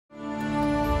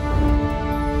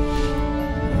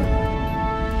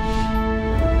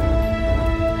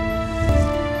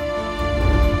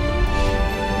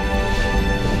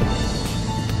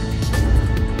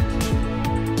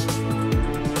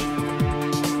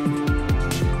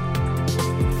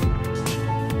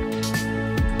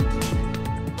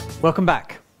Welcome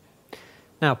back.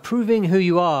 Now, proving who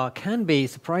you are can be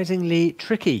surprisingly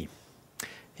tricky.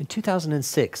 In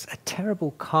 2006, a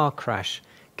terrible car crash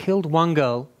killed one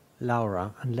girl,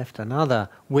 Laura, and left another,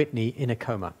 Whitney, in a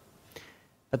coma.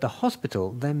 At the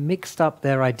hospital, they mixed up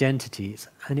their identities,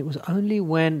 and it was only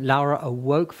when Laura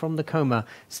awoke from the coma,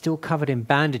 still covered in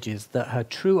bandages, that her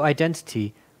true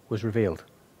identity was revealed.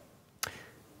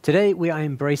 Today, we are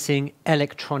embracing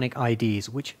electronic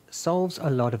IDs, which solves a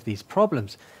lot of these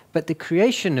problems. But the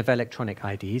creation of electronic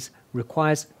IDs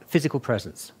requires physical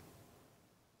presence.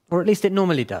 Or at least it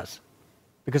normally does.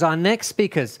 Because our next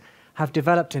speakers have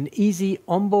developed an easy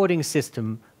onboarding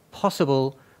system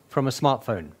possible from a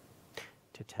smartphone.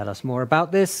 To tell us more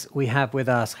about this, we have with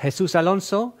us Jesús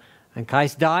Alonso and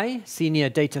Kais Dai, Senior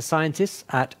Data Scientists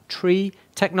at Tree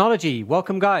Technology.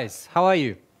 Welcome, guys. How are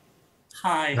you?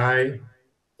 Hi. Hi.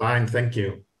 Fine, thank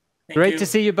you. Great to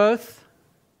see you both.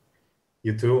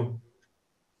 You too.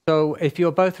 So if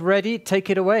you're both ready, take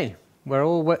it away. We're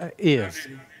all ears.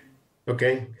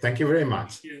 Okay, thank you very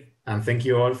much. And thank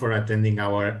you all for attending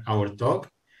our talk.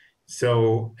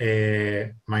 So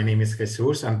my name is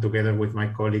Jesús, and together with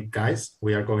my colleague Kais,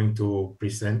 we are going to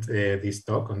present this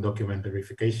talk on document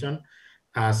verification.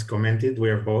 As commented,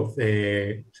 we are both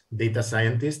data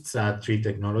scientists at Tree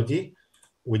Technology,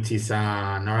 which is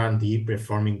an R&D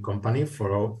performing company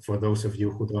for those of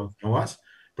you who don't know us,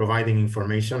 providing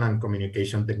information and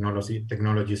communication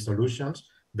technology solutions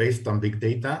based on big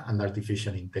data and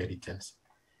artificial intelligence.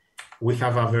 We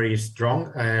have a very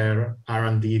strong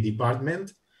R&D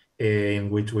department in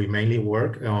which we mainly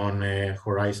work on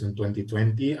Horizon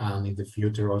 2020 and in the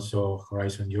future also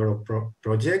Horizon Europe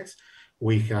projects.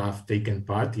 We have taken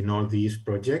part in all these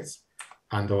projects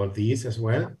and all these as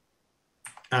well.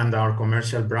 And our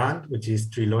commercial brand, which is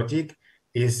TreeLogic,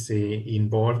 is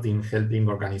involved in helping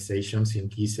organizations in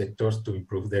key sectors to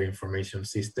improve their information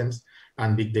systems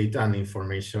and big data and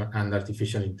information and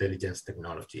artificial intelligence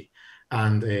technology.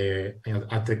 And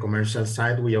at the commercial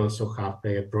side, we also have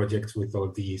projects with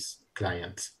all these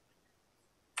clients.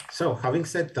 So having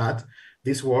said that,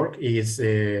 this work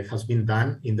has been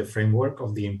done in the framework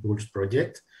of the Impulse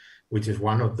project, which is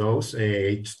one of those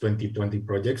H2020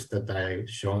 projects that I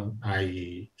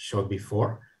showed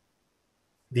before.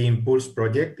 The Impulse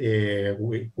project,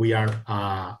 we are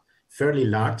a fairly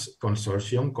large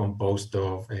consortium composed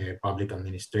of public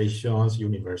administrations,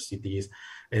 universities,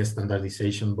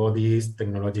 standardization bodies,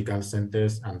 technological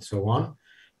centers, and so on.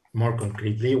 More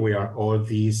concretely, we are all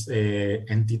these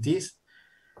entities.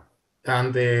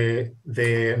 And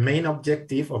the main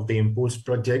objective of the Impulse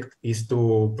project is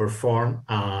to perform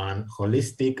a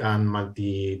holistic and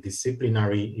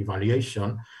multidisciplinary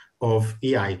evaluation of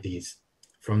eIDs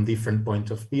from different points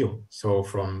of view. So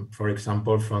for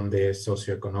example, from the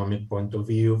socioeconomic point of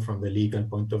view, from the legal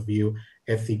point of view,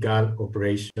 ethical,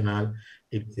 operational,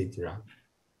 etc.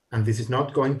 And this is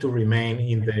not going to remain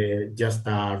in just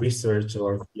a research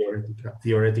or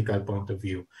theoretical point of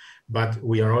view, but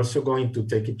we are also going to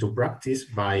take it to practice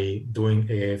by doing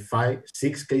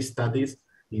 6 case studies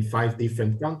in 5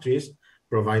 different countries,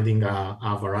 providing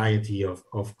a variety of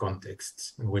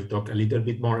contexts. And we'll talk a little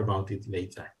bit more about it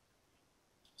later.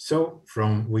 So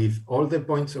with all the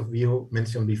points of view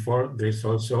mentioned before, there's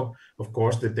also, of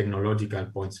course, the technological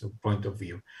point of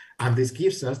view. And this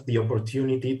gives us the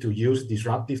opportunity to use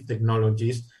disruptive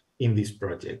technologies in this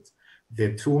project.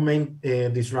 The 2 main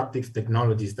disruptive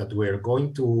technologies that we're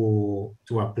going to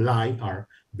apply are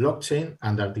blockchain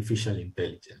and artificial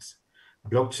intelligence.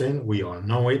 Blockchain, we all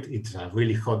know it. It's a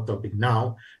really hot topic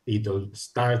now. It all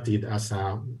started as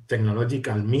a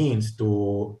technological means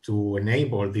to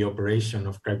enable the operation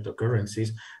of cryptocurrencies,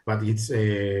 but it's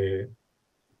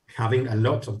having a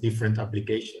lot of different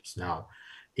applications now.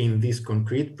 In this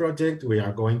concrete project, we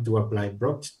are going to apply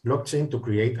blockchain to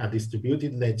create a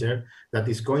distributed ledger that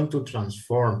is going to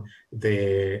transform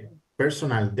the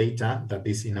personal data that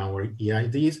is in our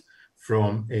eIDs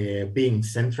from being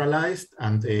centralized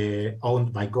and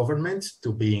owned by governments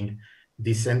to being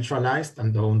decentralized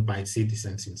and owned by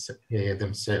citizens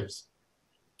themselves.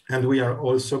 And we are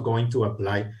also going to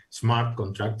apply smart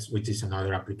contracts, which is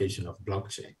another application of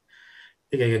blockchain.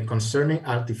 Concerning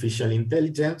artificial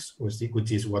intelligence,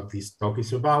 which is what this talk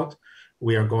is about,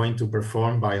 we are going to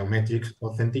perform biometric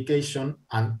authentication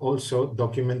and also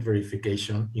document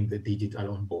verification in the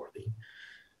digital onboarding.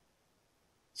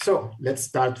 So let's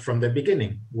start from the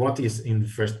beginning. What is in the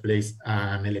first place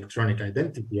an electronic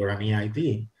identity or an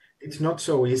eID? It's not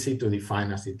so easy to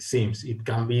define as it seems. It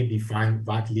can be defined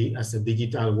vaguely as a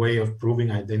digital way of proving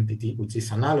identity, which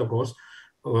is analogous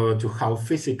to how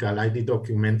physical ID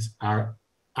documents are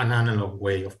an analog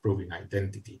way of proving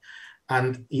identity.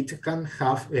 And it can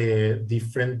have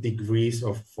different degrees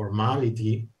of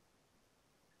formality.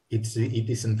 It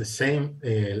isn't the same,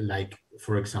 like,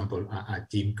 for example, a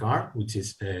gym card, which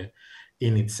is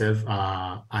in itself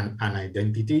an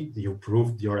identity. You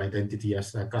proved your identity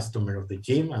as a customer of the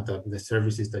gym and the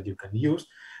services that you can use,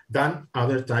 than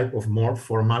other type of more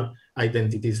formal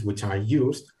identities which are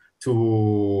used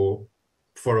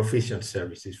for official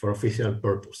services, for official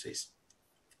purposes.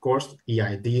 Of course,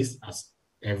 eIDs, as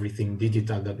everything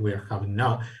digital that we are having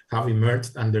now, have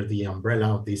emerged under the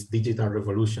umbrella of this digital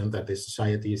revolution that the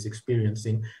society is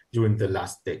experiencing during the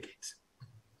last decades.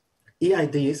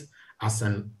 eIDs, as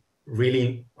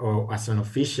an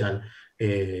official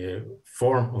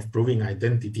form of proving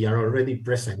identity, are already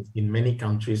present in many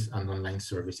countries and online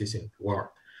services in the world.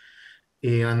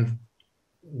 And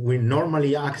we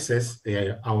normally access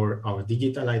our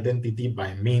digital identity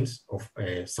by means of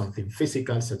something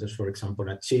physical, such as, for example,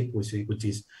 a chip, which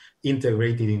is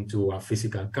integrated into a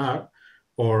physical card,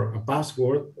 or a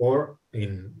password, or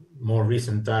in more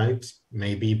recent types,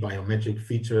 maybe biometric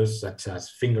features such as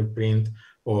fingerprint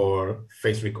or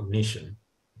face recognition.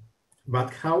 But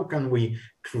how can we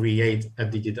create a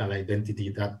digital identity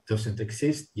that doesn't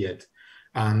exist yet,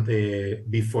 and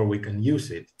before we can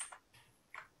use it?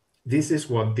 This is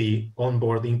what the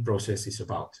onboarding process is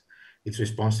about. It's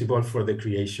responsible for the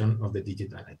creation of the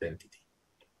digital identity.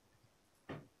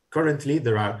 Currently,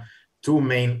 there are two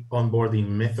main onboarding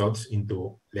methods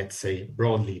into, let's say,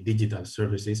 broadly digital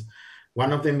services.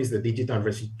 One of them is the digital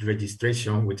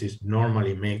registration, which is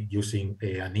normally made using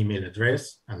an email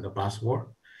address and a password.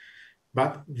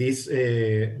 But this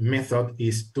method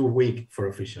is too weak for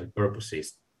official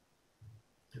purposes.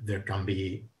 There can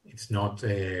be, it's not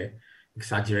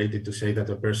exaggerated to say that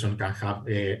a person can have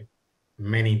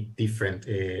many different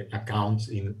accounts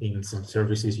in some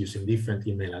services using different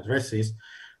email addresses,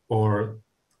 or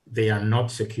they are not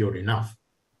secure enough.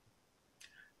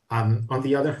 And on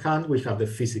the other hand, we have the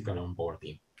physical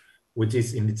onboarding, which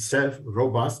is in itself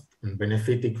robust and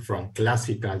benefiting from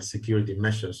classical security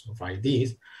measures of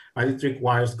IDs, but it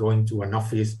requires going to an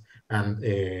office and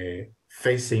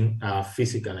facing a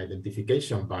physical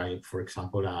identification by, for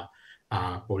example, a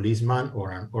policeman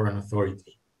or an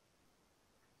authority.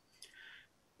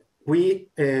 We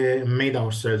made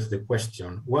ourselves the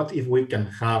question, what if we can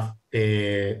have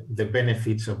the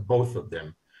benefits of both of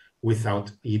them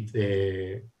without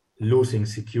it losing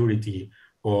security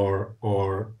or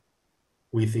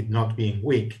with it not being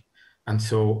weak? And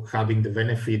so having the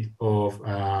benefit of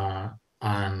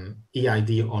an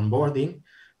eID onboarding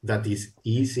that is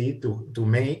easy to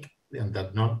make and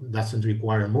that doesn't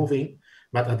require moving,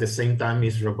 but at the same time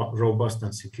is robust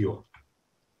and secure.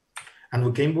 And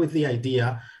we came with the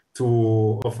idea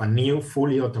of a new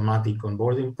fully automatic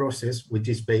onboarding process, which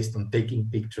is based on taking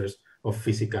pictures of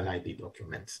physical ID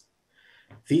documents.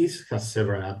 This has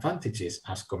several advantages.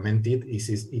 As commented,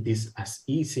 it is as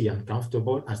easy and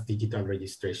comfortable as digital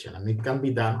registration, and it can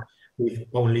be done with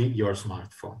only your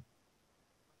smartphone.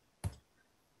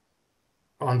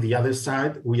 On the other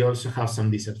side, we also have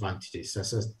some disadvantages,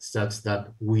 such that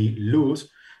we lose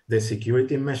the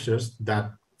security measures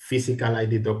that physical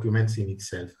ID documents in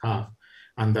itself have,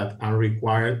 and that are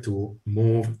required to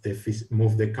move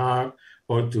the card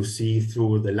or to see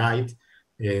through the light,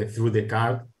 through the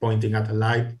card, pointing at a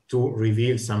light to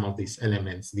reveal some of these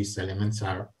elements. These elements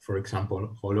are, for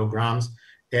example, holograms,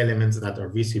 elements that are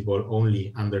visible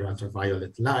only under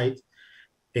ultraviolet light,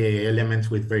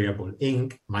 elements with variable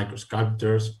ink,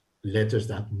 microsculptures, letters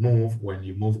that move when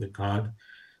you move the card.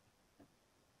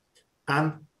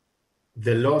 And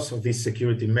the loss of these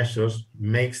security measures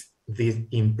makes this,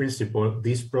 in principle,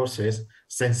 this process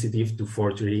sensitive to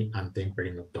forgery and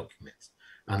tampering of documents,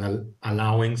 and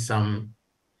allowing some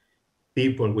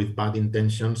people with bad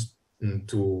intentions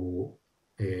to,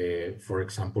 for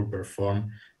example,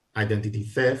 perform identity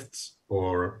thefts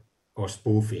or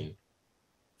spoofing.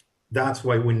 That's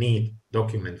why we need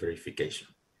document verification.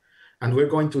 And we're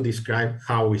going to describe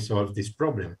how we solve this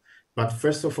problem. But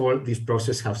first of all, this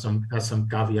process has some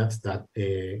caveats that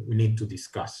we need to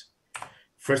discuss.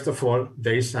 First of all,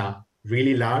 there is a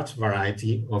really large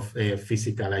variety of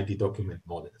physical ID document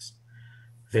models.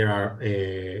 There are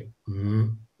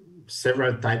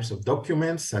several types of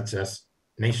documents, such as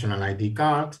national ID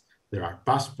cards, there are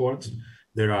passports,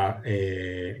 there are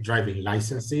driving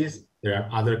licenses, there are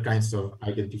other kinds of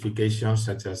identifications,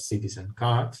 such as citizen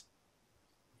cards.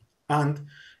 And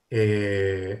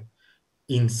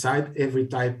inside every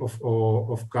type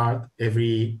of card,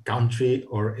 every country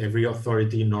or every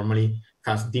authority normally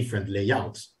has different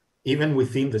layouts. Even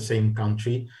within the same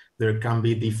country, there can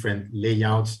be different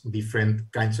layouts,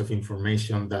 different kinds of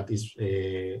information that is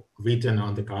written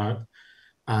on the card.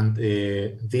 And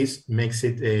this makes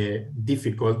it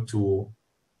difficult to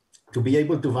be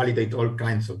able to validate all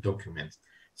kinds of documents.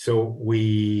 So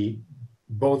we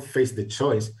both face the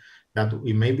choice that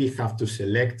we maybe have to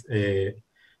select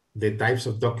the types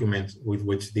of documents with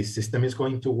which this system is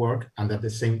going to work, and at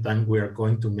the same time, we are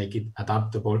going to make it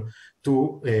adaptable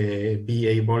to be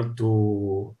able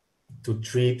to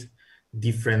treat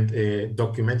different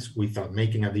documents without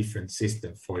making a different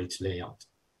system for each layout.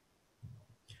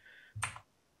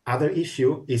 Other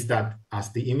issue is that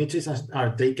as the images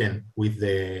are taken with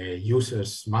the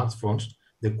user's smartphones,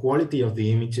 the quality of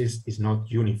the images is not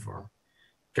uniform.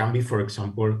 It can be, for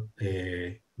example,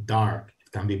 dark,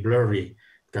 it can be blurry,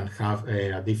 it can have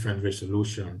a different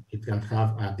resolution, it can have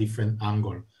a different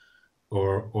angle,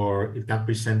 or it can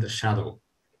present a shadow.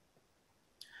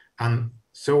 And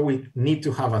so we need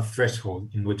to have a threshold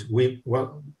in which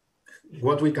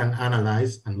what we can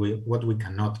analyze and what we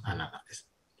cannot analyze.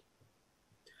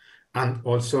 And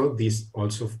also, this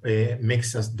also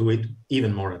makes us do it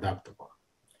even more adaptable.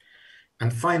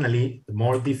 And finally, the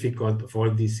more difficult of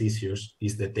all these issues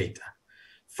is the data.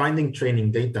 Finding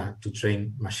training data to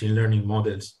train machine learning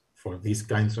models for these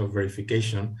kinds of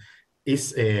verification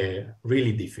is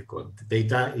really difficult. The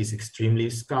data is extremely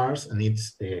scarce and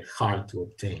it's hard to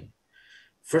obtain.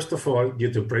 First of all,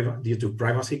 due to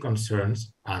privacy concerns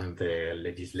and the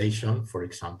legislation, for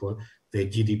example, the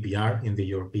GDPR in the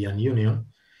European Union,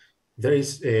 there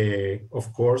is,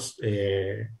 of course,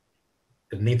 there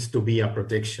needs to be a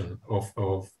protection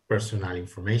of personal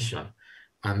information.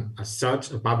 And as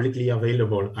such, a publicly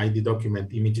available ID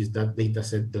document images that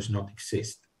dataset does not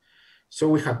exist. So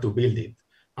we had to build it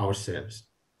ourselves.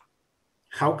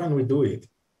 How can we do it?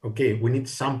 Okay, we need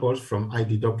samples from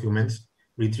ID documents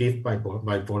retrieved by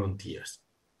volunteers.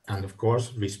 And of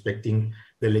course, respecting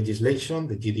the legislation,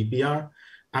 the GDPR,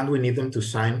 and we need them to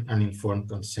sign an informed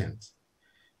consent,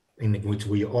 in which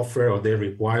we offer all the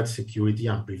required security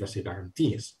and privacy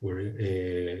guarantees.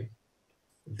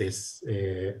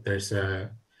 There's a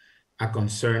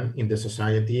concern in the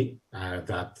society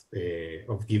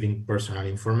of giving personal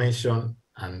information,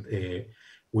 and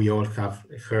we all have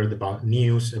heard about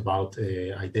news about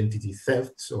identity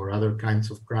thefts or other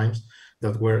kinds of crimes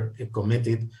that were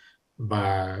committed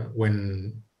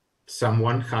when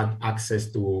someone had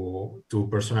access to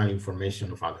personal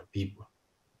information of other people.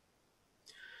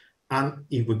 And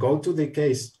if we go to the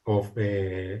case of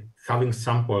having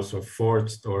samples of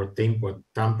forged or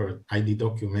tampered ID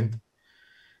document,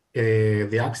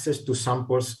 the access to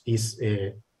samples is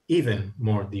even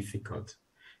more difficult.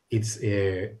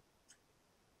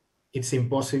 It's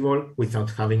impossible without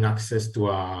having access to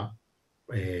a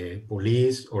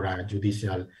police or a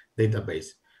judicial database.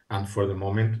 And for the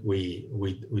moment, we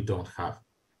don't have.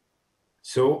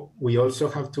 So we also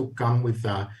have to come with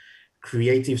a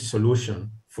creative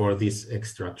solution for this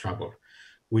extra trouble.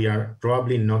 We are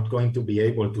probably not going to be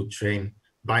able to train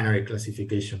binary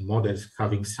classification models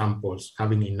having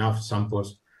enough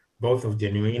samples, both of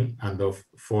genuine and of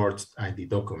forged ID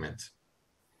documents.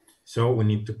 So we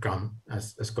need to come,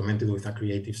 as commented, with a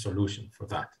creative solution for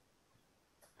that.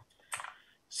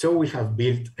 So we have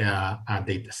built a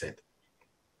data set.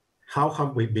 How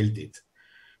have we built it?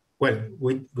 Well,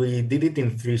 we did it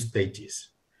in 3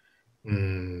 stages.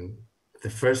 The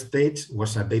first stage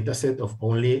was a data set of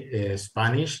only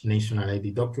Spanish national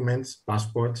ID documents,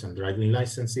 passports, and driving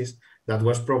licenses that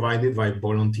was provided by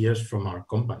volunteers from our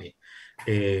company.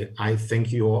 I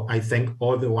thank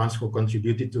all the ones who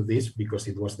contributed to this, because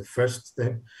it was the first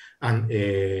step, and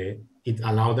it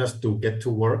allowed us to get to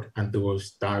work and to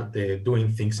start doing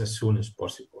things as soon as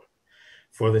possible.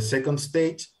 For the second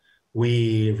stage,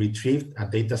 we retrieved a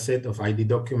data set of ID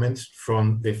documents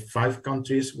from the 5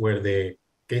 countries where the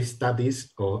case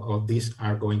studies of these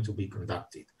are going to be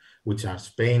conducted, which are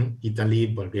Spain, Italy,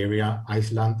 Bulgaria,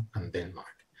 Iceland, and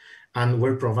Denmark. And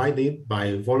were provided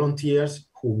by volunteers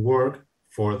who work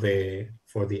for the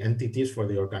entities, for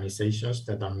the organizations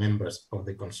that are members of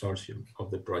the consortium of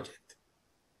the project.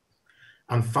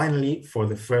 And finally, for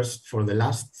the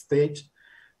last stage,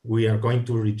 we are going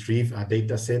to retrieve a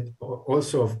data set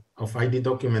also of ID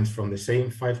documents from the same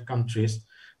 5 countries,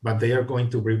 but they are going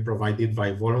to be provided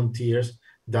by volunteers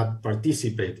that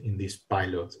participate in this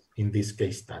pilot, in these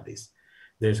case studies.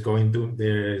 There's going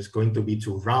to be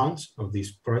 2 rounds of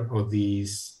these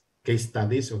case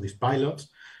studies, of these pilots,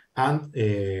 and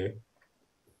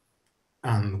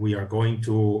we are going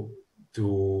to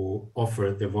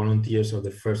offer the volunteers of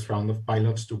the first round of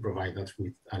pilots to provide us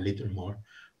with a little more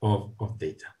of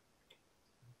data.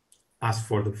 As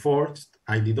for the forged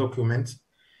ID documents,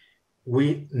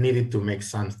 we needed to make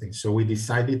something. So we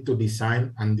decided to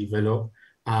design and develop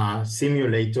a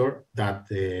simulator that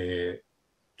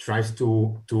tries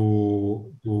to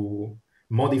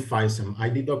modify some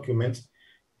ID documents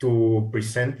to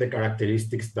present the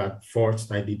characteristics that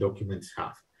forged ID documents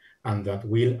have, and that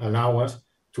will allow us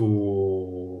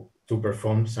to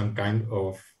perform some kind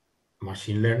of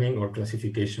machine learning or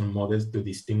classification models to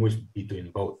distinguish between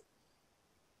both.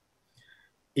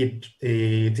 It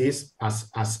is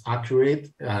as accurate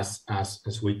as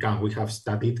we can. We have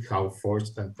studied how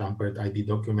forged and tampered ID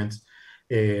documents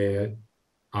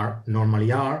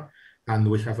normally are, and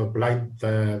we have applied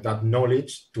that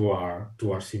knowledge to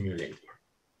our simulator.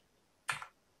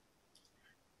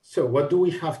 So what do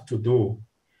we have to do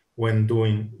when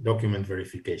doing document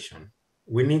verification?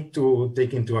 We need to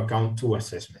take into account two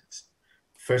assessments.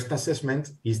 First assessment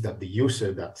is that the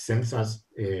user that sends us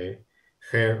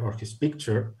her or his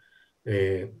picture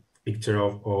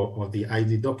of the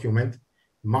ID document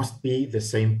must be the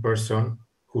same person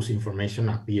whose information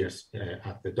appears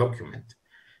at the document.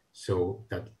 So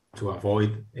that to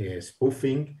avoid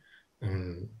spoofing.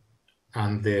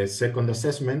 And the second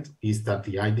assessment is that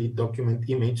the ID document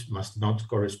image must not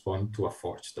correspond to a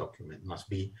forged document, must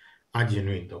be a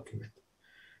genuine document.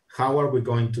 How are we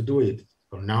going to do it?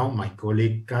 So now my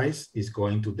colleague Kais is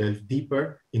going to delve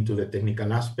deeper into the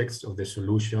technical aspects of the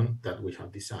solution that we have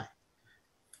designed.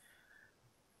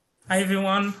 Hi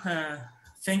everyone,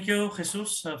 thank you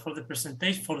Jesus for the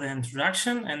presentation, for the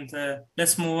introduction, and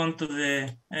let's move on to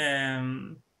the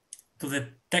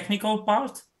technical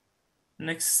part.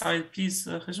 Next slide, please,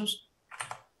 Jesus.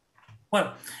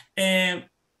 Well,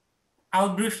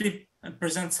 I'll briefly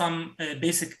present some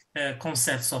basic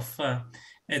concepts of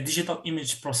digital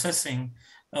image processing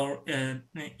or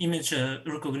image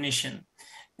recognition.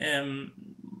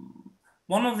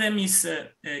 One of them is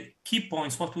key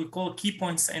points, what we call key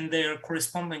points and their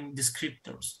corresponding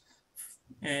descriptors.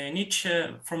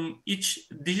 From each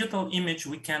digital image,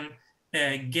 we can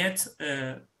get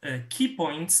key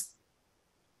points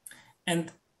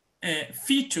and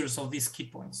features of these key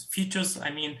points. Features, I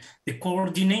mean the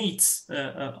coordinates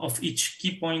of each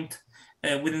key point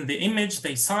within the image,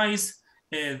 the size,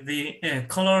 the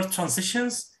color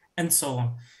transitions, and so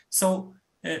on. So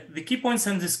the key points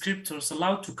and descriptors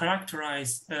allow to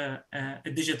characterize a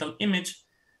digital image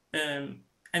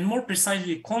and more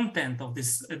precisely content of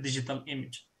this digital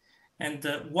image. And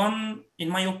in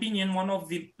my opinion, one of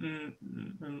the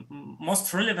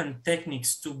most relevant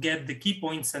techniques to get the key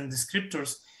points and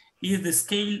descriptors is the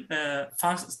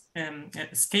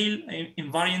scale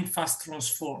invariant fast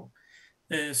transform.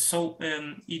 It's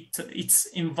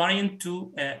invariant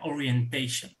to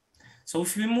orientation. So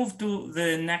if we move to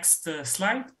the next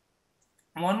slide,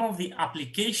 one of the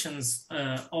applications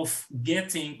of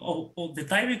getting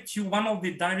one of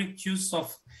the direct use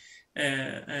of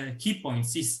key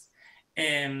points is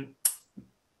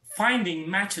finding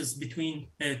matches between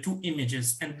two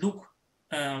images and look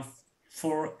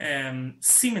for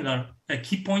similar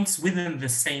key points within the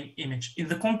same image. In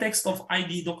the context of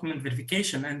ID document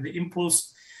verification and the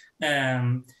impulse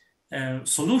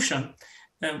solution,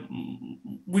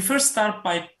 we first start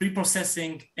by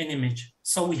pre-processing an image.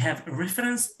 So we have a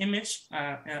reference image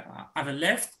at the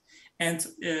left, and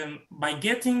by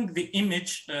getting the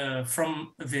image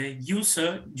from the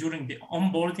user during the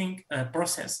onboarding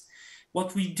process,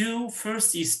 what we do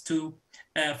first is to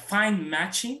find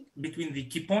matching between the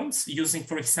key points using,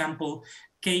 for example,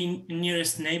 k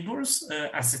nearest neighbors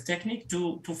as a technique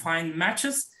to find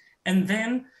matches, and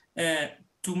then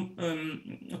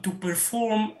to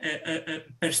perform a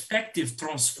perspective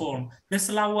transform. This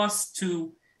allows us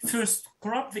to first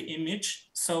crop the image,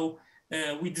 so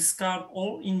we discard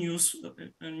all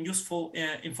unuseful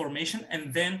information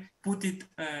and then put it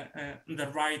in the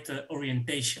right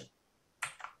orientation.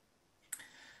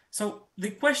 So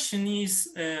the question is,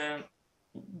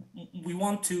 we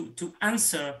want to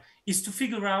answer is to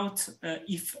figure out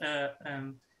if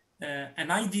an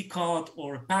ID card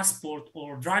or a passport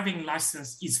or driving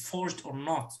license is forged or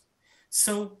not.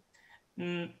 So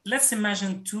let's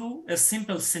imagine two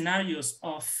simple scenarios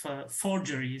of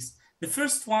forgeries. The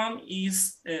first one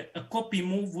is a copy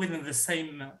move within the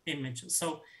same image.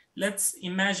 So let's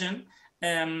imagine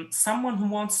someone who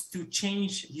wants to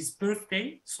change his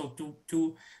birthday, so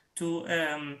to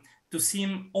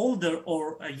seem older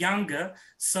or younger,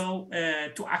 so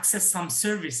to access some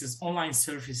services, online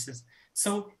services.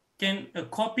 So can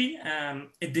copy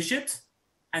a digit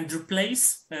and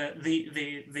replace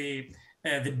the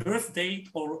birth date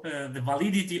or the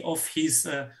validity of his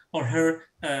or her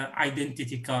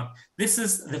identity card. This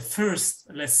is the first,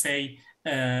 let's say,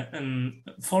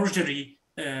 forgery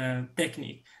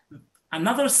technique.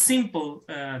 Another simple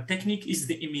technique is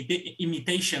the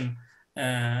imitation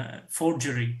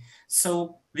forgery.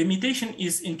 So the imitation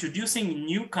is introducing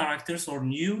new characters or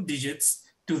new digits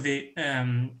to the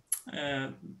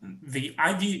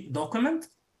ID document,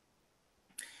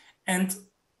 and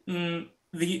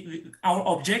our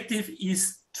objective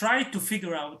is try to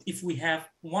figure out if we have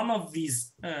one of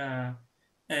these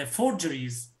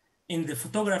forgeries in the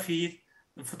photographies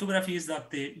that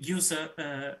the user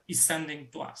is sending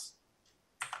to us.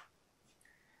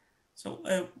 So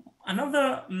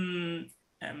another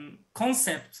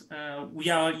concept we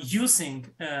are using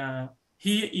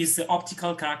here is the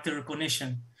optical character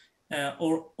recognition,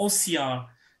 or OCR.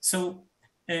 So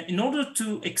in order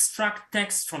to extract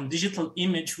text from digital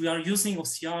image, we are using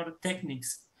OCR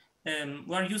techniques.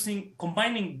 We are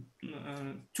combining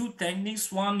two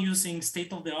techniques, one using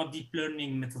state-of-the-art deep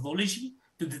learning methodology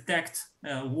to detect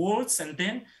words, and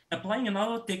then applying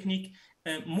another technique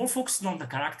more focused on the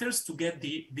characters to get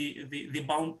the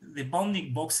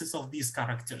bounding boxes of these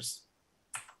characters.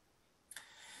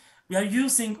 We are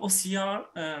using OCR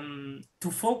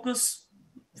to focus,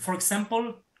 for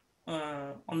example,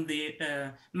 on the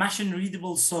machine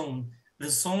readable zone, the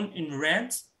zone in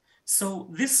red. So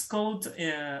this code,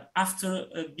 after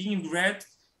being read,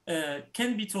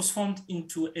 can be transformed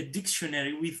into a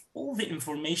dictionary with all the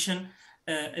information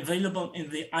available in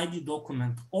the ID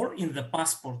document or in the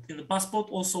passport. In the passport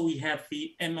also we have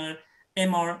the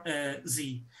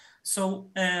MRZ.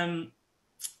 So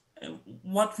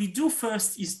what we do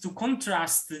first is to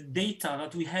contrast the data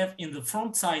that we have in the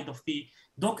front side of the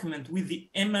document with the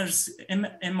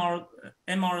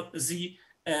MRZ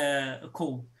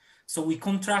code. So we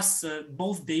contrast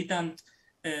both data, and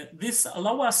this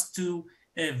allows us to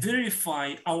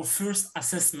verify our first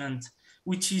assessment,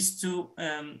 which is to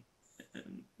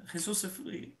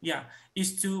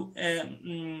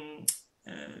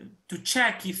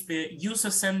check if the user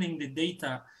sending the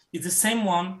data is the same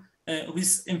one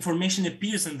whose information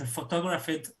appears in the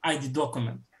photographed ID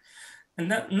document. And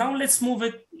now let's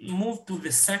move to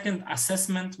the second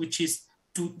assessment, which is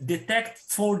to detect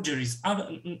forgeries,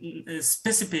 other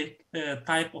specific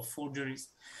type of forgeries.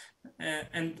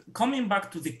 And coming back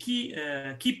to the key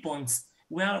points,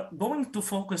 we are going to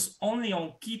focus only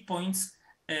on key points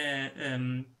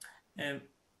in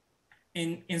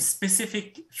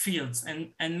specific fields,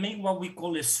 and make what we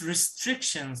call as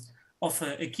restrictions of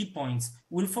key points.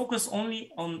 We'll focus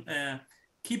only on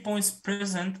key points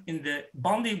present in the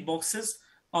bounding boxes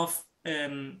of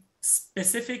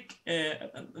specific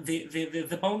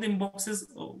the bounding boxes,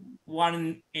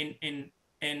 one in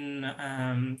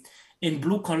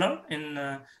blue color in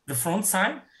the front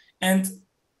side. And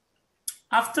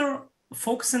after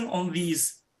focusing on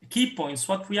these key points,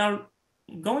 what we are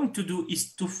going to do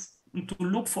is to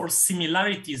look for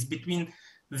similarities between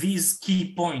these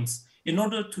key points in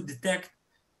order to detect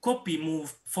copy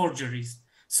move forgeries.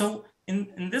 So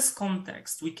in this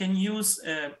context, we can use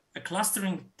a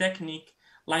clustering technique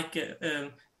like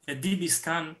a DB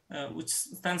scan, which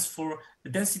stands for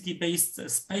density-based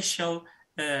spatial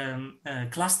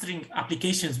clustering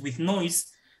applications with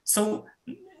noise. So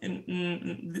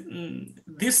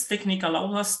this technique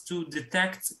allows us to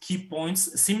detect key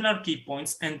points, similar key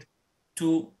points, and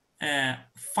to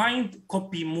find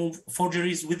copy move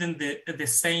forgeries within the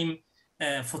same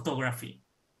photography.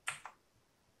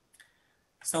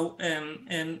 So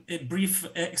a brief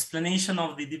explanation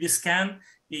of the DB scan.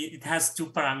 It has two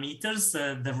parameters,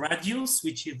 the radius,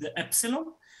 which is the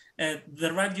epsilon.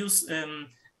 The radius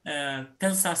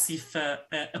tells us if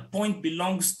a point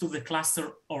belongs to the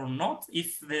cluster or not.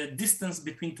 If the distance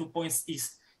between 2 points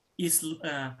is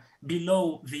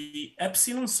below the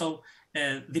epsilon, so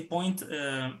the point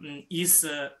is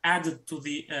added to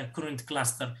the current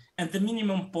cluster. And the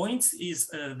minimum points is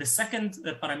the second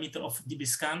parameter of DB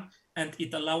scan, and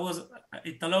it allows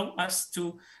us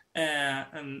to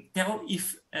tell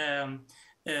if a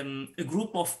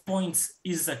group of points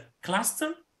is a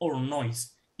cluster or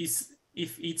noise.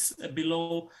 If it's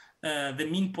below the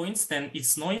mean points, then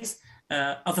it's noise.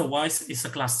 Otherwise, it's a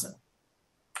cluster.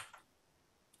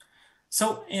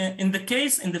 So in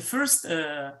the first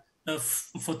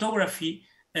photography,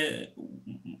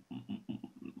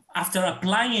 after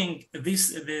applying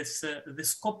this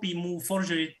copy move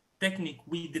forgery technique,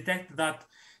 we detect that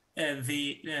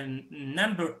the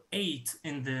number 8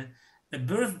 in the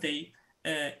birthday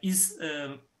is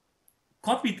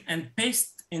copied and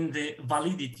pasted in the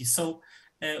validity. So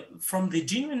from the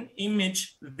genuine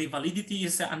image, the validity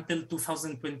is until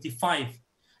 2025.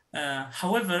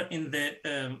 However, in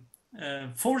the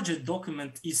forged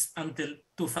document is until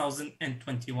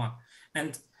 2021.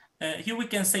 And here we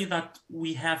can say that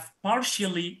we have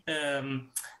partially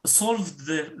solved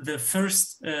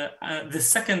the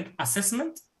second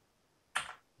assessment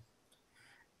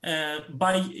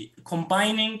by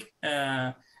combining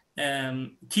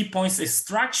key points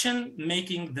extraction,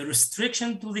 making the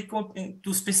restriction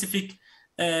to specific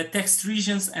text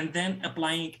regions, and then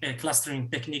applying a clustering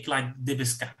technique like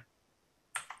DBScan.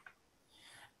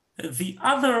 The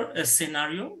other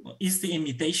scenario is the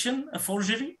imitation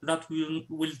forgery that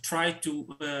we'll try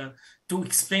to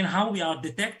explain how we are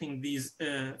detecting these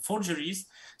forgeries.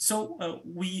 So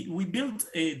we build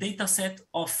a data set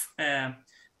of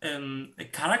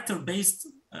character-based,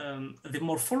 the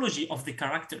morphology of the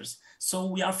characters. So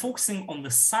we are focusing on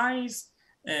the size,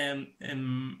 the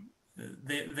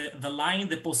line,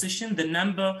 the position, the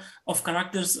number of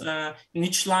characters in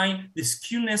each line, the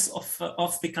skewness of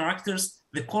the characters,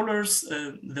 the colors,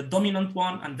 the dominant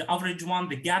one and the average one,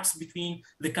 the gaps between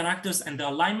the characters and the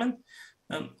alignment.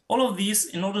 All of these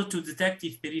in order to detect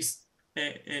if there is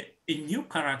a new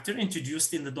character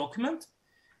introduced in the document,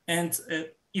 and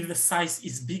if the size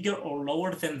is bigger or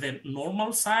lower than the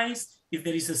normal size, if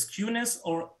there is a skewness,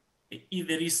 or if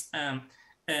there is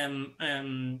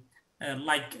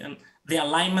the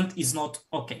alignment is not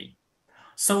okay.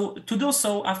 So to do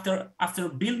so, after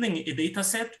building a data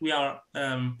set, we are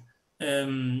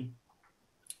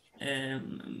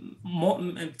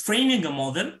training a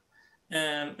model.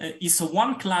 Is a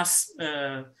one-class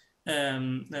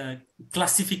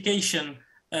classification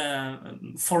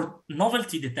for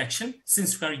novelty detection,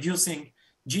 since we are using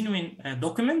genuine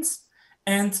documents,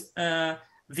 and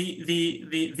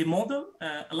the model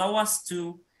allow us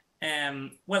to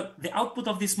well, the output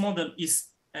of this model is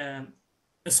a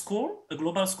score, a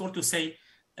global score, to say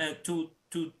to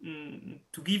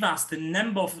give us the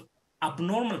number of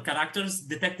abnormal characters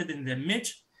detected in the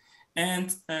image, and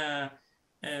the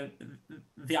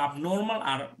abnormal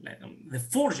are the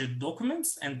forged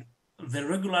documents, and the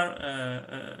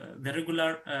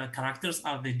regular characters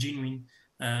are the genuine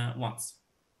ones.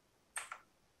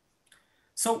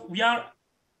 So we are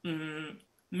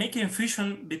making a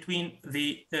fusion between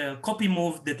the copy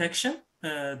move detection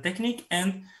technique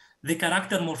and the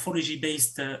character morphology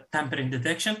based tampering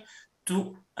detection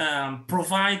to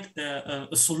provide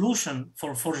a solution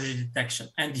for forgery detection.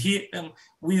 And here,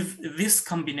 with this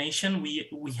combination,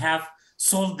 we have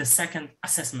solved the second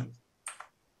assessment.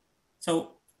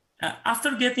 So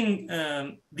after getting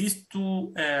these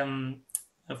two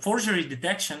forgery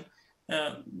detection,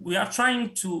 we are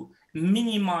trying to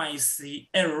minimize the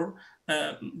error,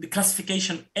 the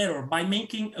classification error, by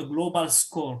making a global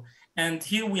score. And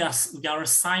here we are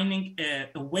assigning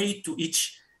a weight to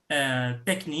each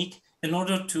technique in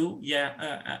order to,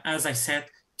 as I said,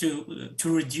 to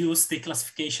reduce the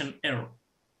classification error.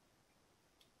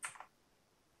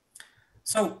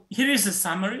 So here is a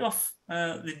summary of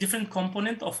the different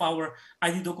component of our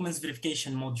ID documents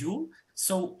verification module.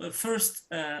 So first,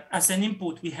 as an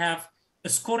input, we have a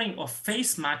scoring of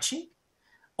face matching,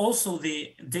 also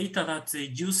the data that the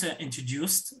user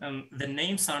introduced, the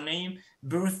name, surname,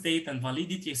 birth date, and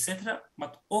validity, etc.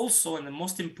 But also, and the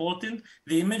most important,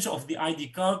 the image of the ID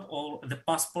card or the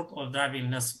passport or driving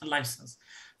license.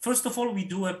 First of all, we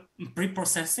do a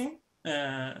pre-processing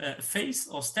phase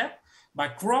or step by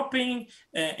cropping,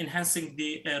 enhancing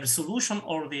the resolution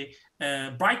or the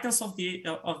brightness of the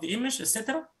image,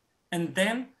 etc. And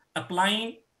then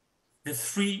applying the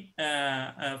three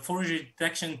forgery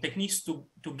detection techniques to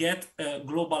get a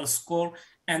global score,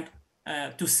 and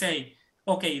to say,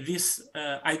 okay, this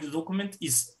ID document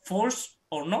is forged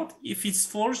or not. If it's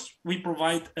forged, we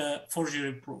provide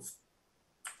forgery proof.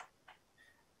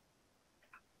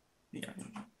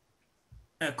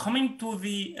 Coming to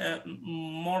the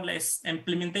more or less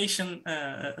implementation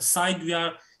side, we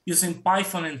are using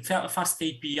Python and Fast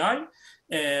API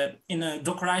in a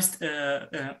Dockerized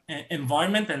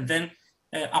environment, and then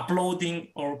uploading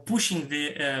or pushing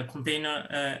the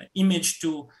container image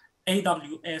to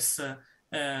AWS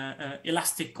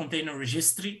Elastic Container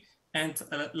Registry, and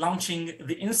launching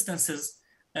the instances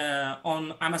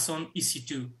on Amazon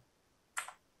EC2.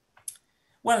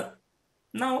 Well,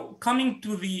 now coming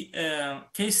to the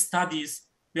case studies,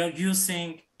 we are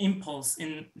using Impulse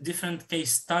in different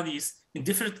case studies in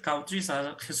different countries,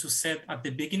 as Jesús said at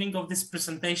the beginning of this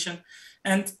presentation.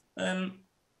 And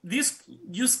these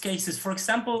use cases, for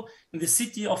example, in the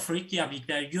city of Reykjavik,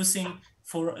 they are using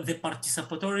for the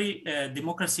participatory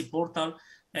democracy portal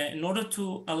in order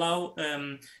to allow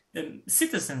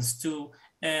citizens to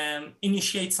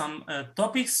initiate some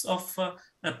topics of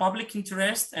public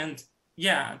interest, and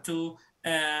to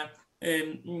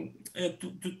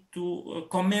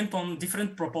comment on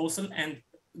different proposals, and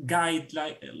guide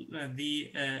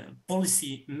the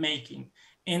policy making.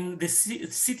 In the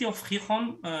city of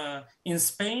Gijón in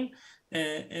Spain,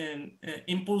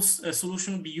 impulse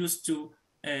solution be used to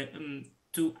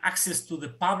access to the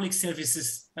public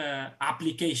services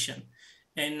application.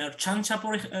 And Chancha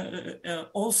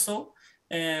also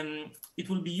it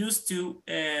will be used to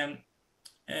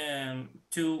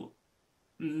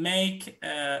make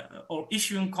or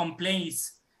issuing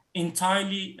complaints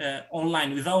entirely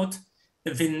online without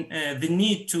the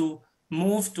need to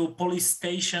move to a police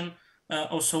station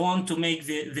or so on to make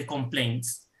the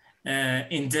complaints.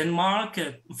 In Denmark,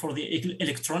 for the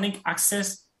electronic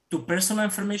access to personal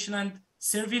information and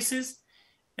services,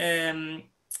 in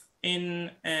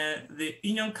the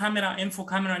Union Camera, Info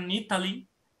Camera in Italy,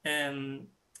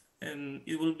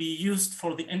 it will be used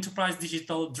for the enterprise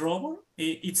digital drawer.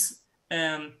 It's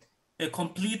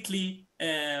completely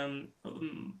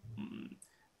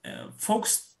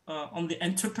focused on the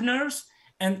entrepreneurs.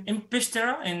 And in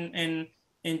Pestera,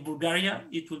 in Bulgaria,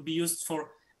 it will be used for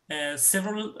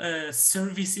several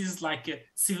services like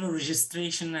civil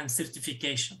registration and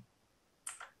certification.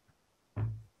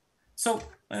 So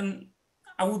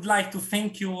I would like to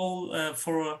thank you all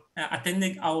for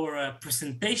attending our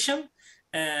presentation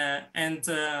and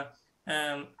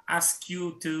ask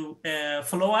you to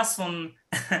follow us on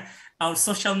our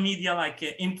social media like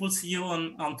Impulse.eu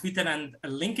on Twitter and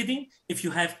LinkedIn if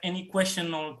you have any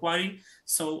question or inquiry.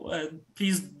 So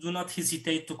please do not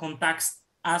hesitate to contact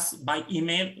us by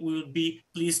email. We will be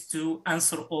pleased to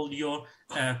answer all your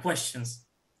questions.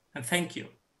 And thank you.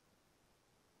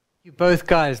 You both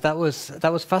guys, that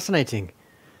was fascinating.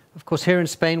 Of course, here in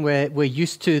Spain, we're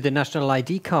used to the national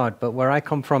ID card, but where I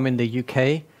come from in the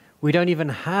UK, we don't even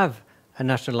have a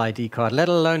national ID card, let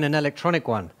alone an electronic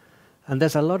one. And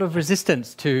there's a lot of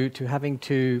resistance for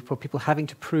people having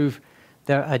to prove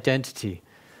their identity.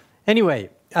 Anyway,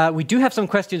 we do have some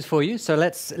questions for you, so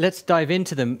let's dive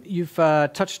into them. You've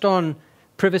touched on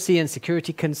privacy and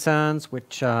security concerns,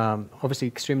 which are obviously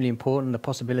extremely important, the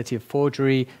possibility of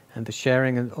forgery and the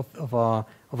sharing of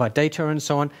our data and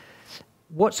so on.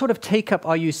 What sort of take-up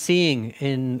are you seeing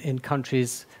in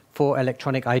countries for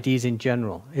electronic IDs in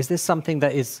general? Is this something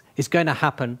that is going to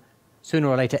happen sooner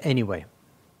or later anyway?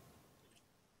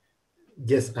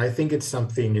 Yes, I think it's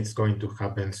something it's going to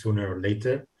happen sooner or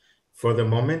later. For the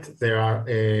moment, there are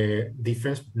a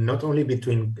difference not only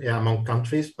between among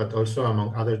countries, but also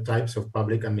among other types of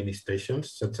public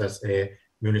administrations, such as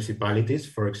municipalities,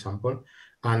 for example.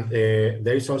 And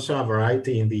there is also a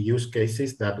variety in the use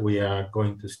cases that we are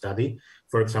going to study.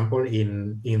 For example,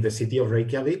 in the city of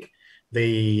Reykjavik,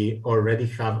 they already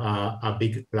have a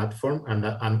big platform and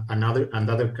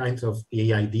other kinds of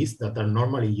eIDs that are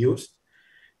normally used.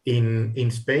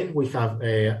 In Spain, we have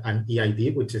an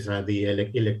eID, which is the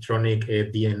electronic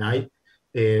DNI,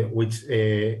 which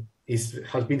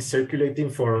has been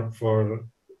circulating for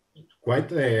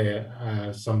quite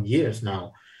some years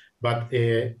now. But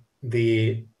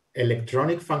the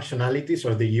electronic functionalities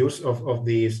or the use of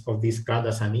this card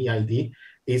as an eID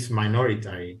is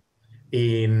minority.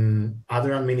 In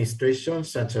other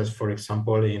administrations, such as, for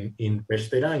example, in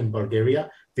Pestera, in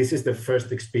Bulgaria, this is the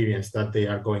first experience that they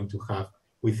are going to have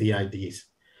with the eIDs.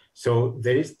 So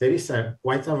there is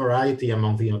quite a variety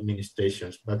among the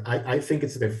administrations, but I think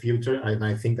it's the future, and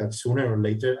I think that sooner or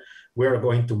later we are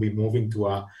going to be moving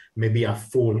to maybe a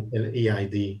full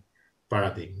eID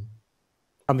paradigm.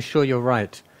 I'm sure you're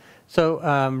right. So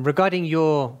regarding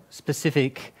your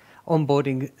specific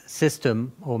onboarding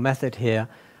system or method here,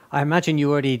 I imagine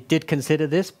you already did consider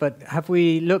this, but have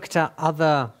we looked at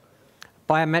other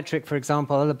biometric, for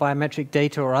example, other biometric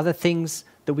data or other things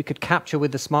that we could capture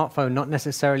with the smartphone, not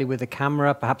necessarily with a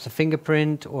camera, perhaps a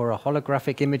fingerprint or a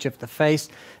holographic image of the face,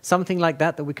 something like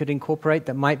that we could incorporate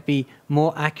that might be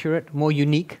more accurate, more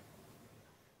unique?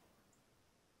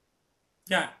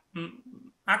 Yeah,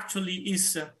 actually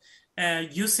is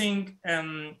using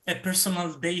a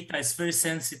personal data is very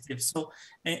sensitive. So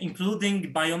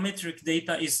including biometric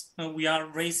data is, we are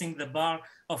raising the bar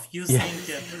of using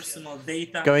personal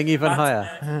data. Going even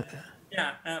higher.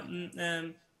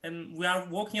 We are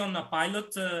working on a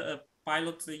pilot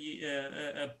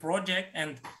project,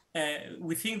 and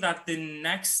we think that the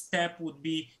next step would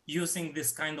be using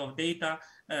this kind of data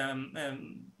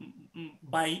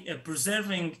by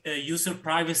preserving user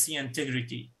privacy and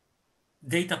integrity,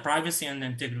 data privacy and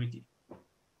integrity.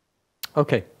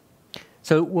 Okay.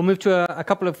 So we'll move to a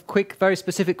couple of quick, very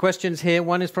specific questions here.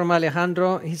 One is from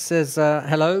Alejandro. He says,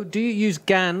 hello, do you use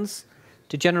GANs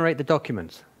to generate the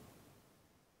documents?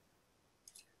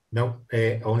 No,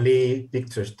 only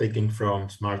pictures taken from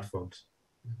smartphones.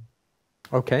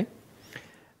 Okay.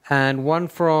 and one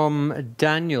from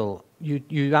Daniel.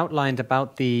 You outlined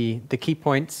about the key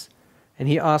points, and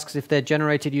he asks if they're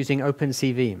generated using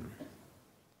OpenCV.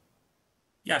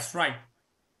 Yes, right.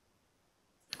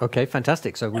 Okay,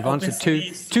 fantastic. So we've answered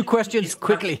two questions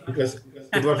quickly. Because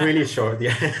it was really short,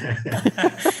 yeah.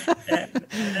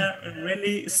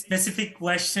 Really specific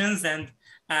questions, and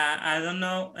I don't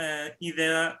know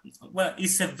either. Well,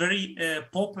 it's a very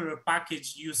popular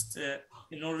package used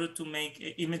in order to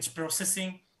make image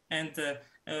processing, and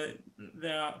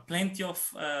there are plenty of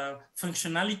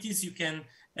functionalities you can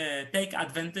take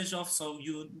advantage of, so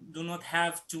you do not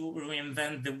have to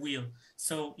reinvent the wheel.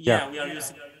 So yeah. We are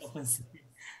using OpenCV.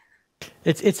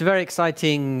 It's a very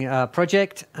exciting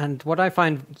project, and what I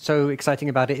find so exciting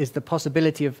about it is the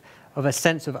possibility of a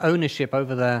sense of ownership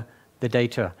over the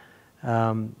data.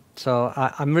 So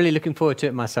I'm really looking forward to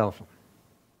it myself.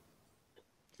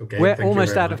 Okay, we're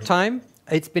almost out of time.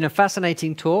 It's been a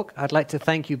fascinating talk. I'd like to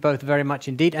thank you both very much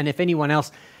indeed. And if anyone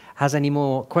else has any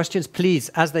more questions, please,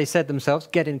 as they said themselves,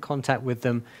 get in contact with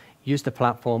them, use the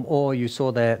platform, or you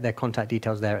saw their contact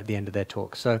details there at the end of their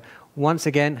talk. So once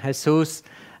again, Jesús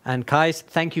and Kais,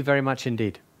 thank you very much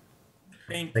indeed.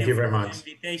 Thank you very much for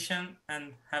the invitation,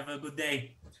 and have a good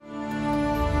day.